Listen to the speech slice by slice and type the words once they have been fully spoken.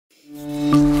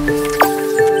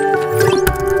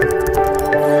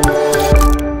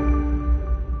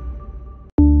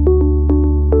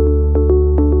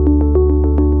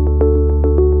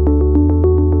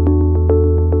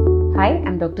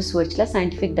Dr. Suvarchalaa,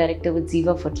 Scientific Director with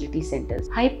ZIVA Fertility Centers.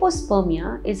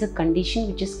 Hypospermia is a condition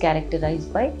which is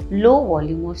characterized by low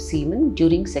volume of semen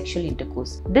during sexual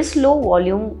intercourse. This low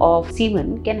volume of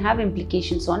semen can have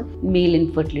implications on male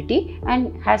infertility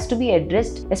and has to be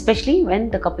addressed, especially when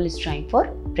the couple is trying for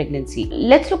pregnancy.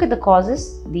 Let's look at the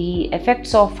causes, the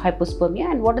effects of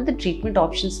hypospermia, and what are the treatment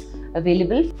options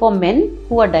available for men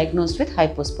who are diagnosed with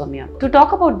hypospermia. To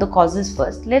talk about the causes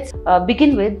first, let's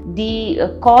begin with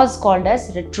the cause called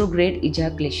as retrograde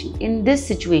ejaculation. In this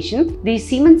situation, the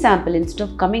semen sample, instead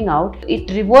of coming out,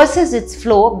 it reverses its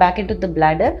flow back into the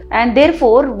bladder, and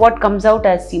therefore what comes out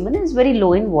as semen is very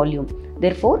low in volume.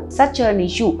 Therefore, such an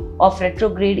issue of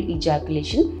retrograde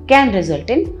ejaculation can result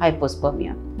in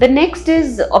hypospermia. The next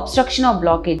is obstruction or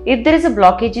blockage. If there is a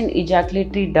blockage in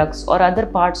ejaculatory ducts or other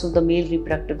parts of the male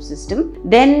reproductive system,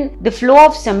 then the flow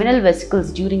of seminal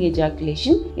vesicles during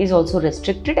ejaculation is also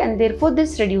restricted, and therefore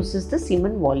this reduces the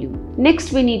semen volume.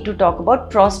 Next, we need to talk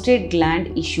about prostate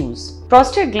gland issues.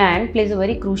 Prostate gland plays a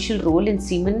very crucial role in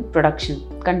semen production.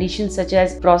 Conditions such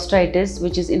as prostatitis,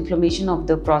 which is inflammation of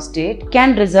the prostate,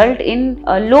 can result in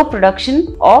a low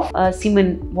production of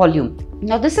semen volume.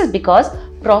 Now, this is because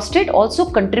prostate also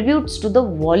contributes to the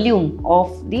volume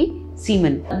of the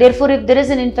semen. Therefore, if there is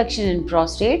an infection in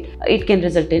prostate, it can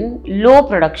result in low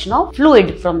production of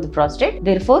fluid from the prostate,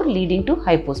 therefore leading to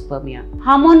hypospermia.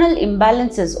 Hormonal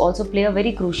imbalances also play a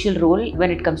very crucial role when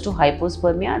it comes to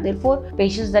hypospermia. Therefore,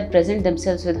 patients that present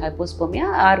themselves with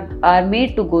hypospermia are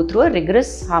made to go through a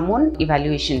rigorous hormone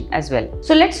evaluation as well.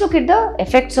 So let's look at the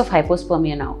effects of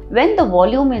hypospermia now. When the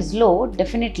volume is low,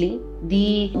 definitely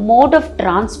the mode of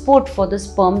transport for the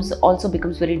sperms also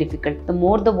becomes very difficult. The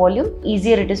more the volume,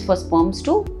 easier it is for sperms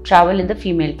to travel in the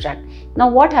female tract. Now,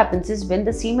 what happens is when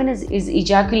the semen is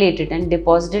ejaculated and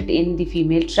deposited in the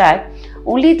female tract,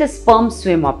 only the sperms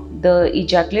swim up. The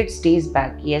ejaculate stays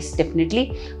back. Yes,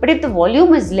 definitely. But if the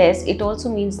volume is less, it also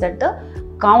means that the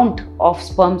count of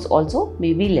sperms also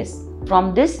may be less.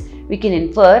 From this, we can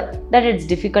infer that it's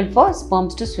difficult for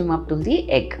sperms to swim up to the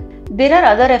egg. There are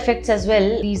other effects as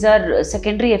well. These are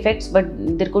secondary effects, but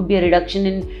there could be a reduction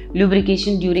in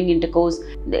lubrication during intercourse.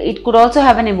 It could also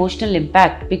have an emotional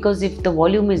impact, because if the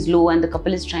volume is low and the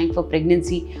couple is trying for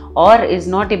pregnancy or is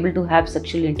not able to have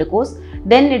sexual intercourse,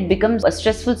 then it becomes a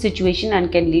stressful situation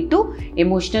and can lead to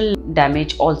emotional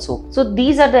damage also. So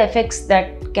these are the effects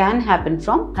that can happen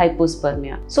from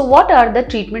hypospermia. So what are the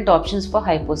treatment options for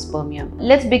hypospermia?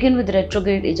 Let's begin with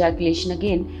retrograde ejaculation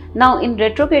again. Now, in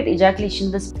retrograde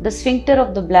ejaculation, the sphincter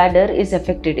of the bladder is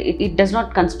affected. It does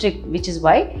not constrict, which is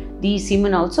why the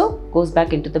semen also goes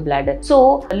back into the bladder.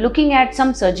 So, looking at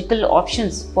some surgical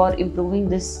options for improving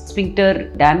this sphincter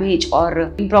damage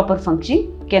or improper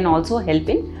functioning can also help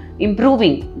in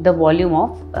improving the volume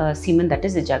of semen that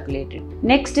is ejaculated.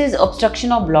 Next is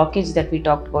obstruction or blockage that we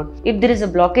talked about. If there is a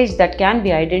blockage that can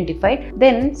be identified,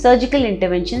 then surgical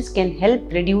interventions can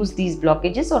help reduce these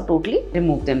blockages or totally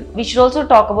remove them. We should also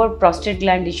talk about prostate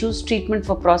gland issues. Treatment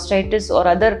for prostatitis or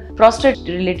other prostate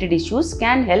related issues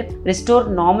can help restore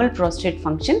normal prostate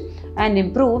function and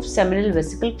improve seminal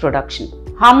vesicle production.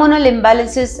 Hormonal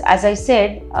imbalances, as I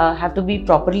said, have to be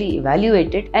properly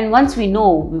evaluated, and once we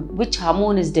know which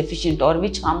hormone is deficient or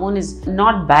which hormone is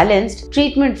not balanced,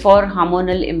 treatment for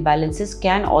hormonal imbalances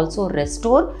can also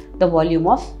restore the volume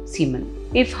of semen.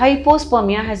 If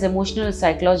hypospermia has emotional or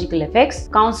psychological effects,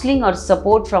 counseling or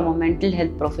support from a mental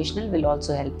health professional will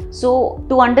also help. So,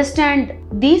 to understand,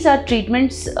 these are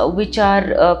treatments which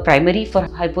are primary for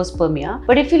hypospermia.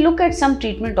 But if you look at some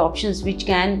treatment options which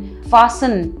can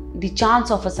fasten the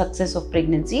chance of a success of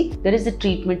pregnancy, there is the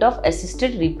treatment of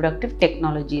assisted reproductive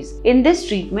technologies. In this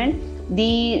treatment,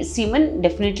 the semen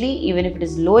definitely, even if it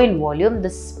is low in volume, the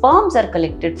sperms are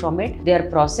collected from it, they are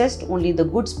processed, only the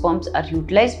good sperms are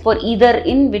utilized for either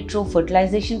in vitro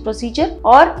fertilization procedure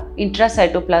or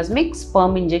intracytoplasmic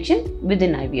sperm injection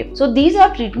within IVF. So these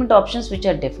are treatment options which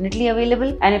are definitely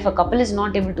available, and if a couple is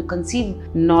not able to conceive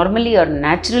normally or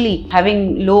naturally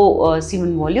having low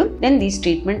semen volume, then these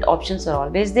treatment options are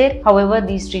always there. However,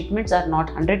 these treatments are not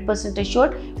 100%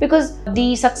 assured, because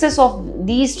the success of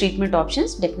these treatment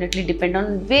options definitely depends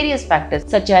on various factors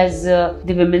such as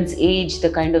the women's age, the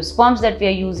kind of sperms that we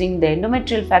are using, the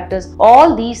endometrial factors.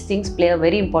 All these things play a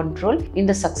very important role in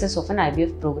the success of an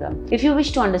IVF program. If you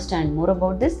wish to understand more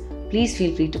about this, please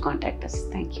feel free to contact us.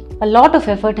 Thank you. A lot of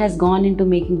effort has gone into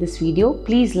making this video.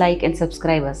 Please like and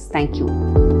subscribe us. Thank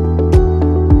you.